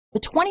The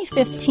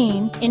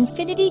 2015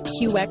 Infiniti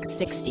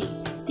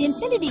QX60. The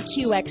Infiniti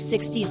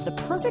QX60 is the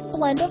perfect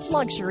blend of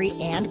luxury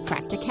and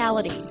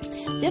practicality.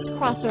 This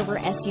crossover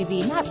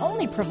SUV not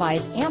only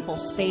provides ample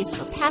space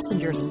for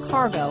passengers and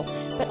cargo,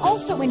 but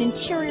also an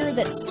interior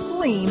that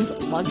screams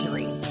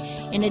luxury.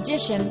 In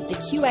addition,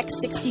 the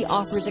QX60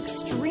 offers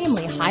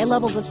extremely high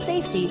levels of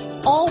safety,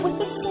 all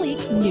with a sleek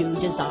new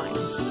design.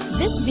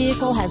 This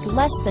vehicle has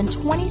less than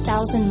 20,000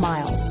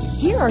 miles.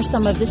 Here are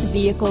some of this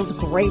vehicle's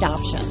great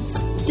options: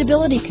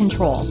 stability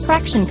control,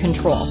 traction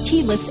control,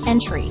 keyless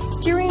entry,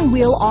 steering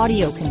wheel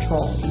audio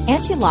controls,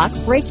 anti-lock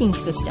braking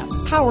system,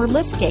 power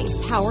liftgate,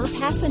 power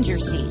passenger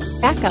seat,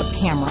 backup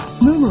camera,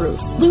 moonroof,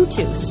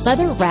 Bluetooth,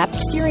 leather-wrapped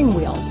steering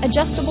wheel,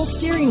 adjustable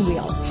steering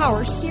wheel,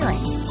 power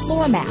steering,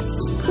 floor mats,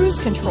 cruise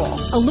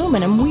control,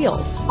 aluminum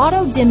wheels,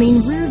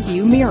 auto-dimming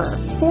rear-view mirror,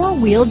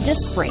 four-wheel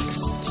disc brakes,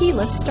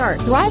 keyless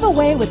start. Drive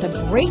away with a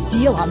great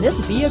deal on this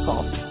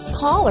vehicle.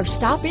 Call or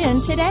stop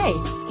in today.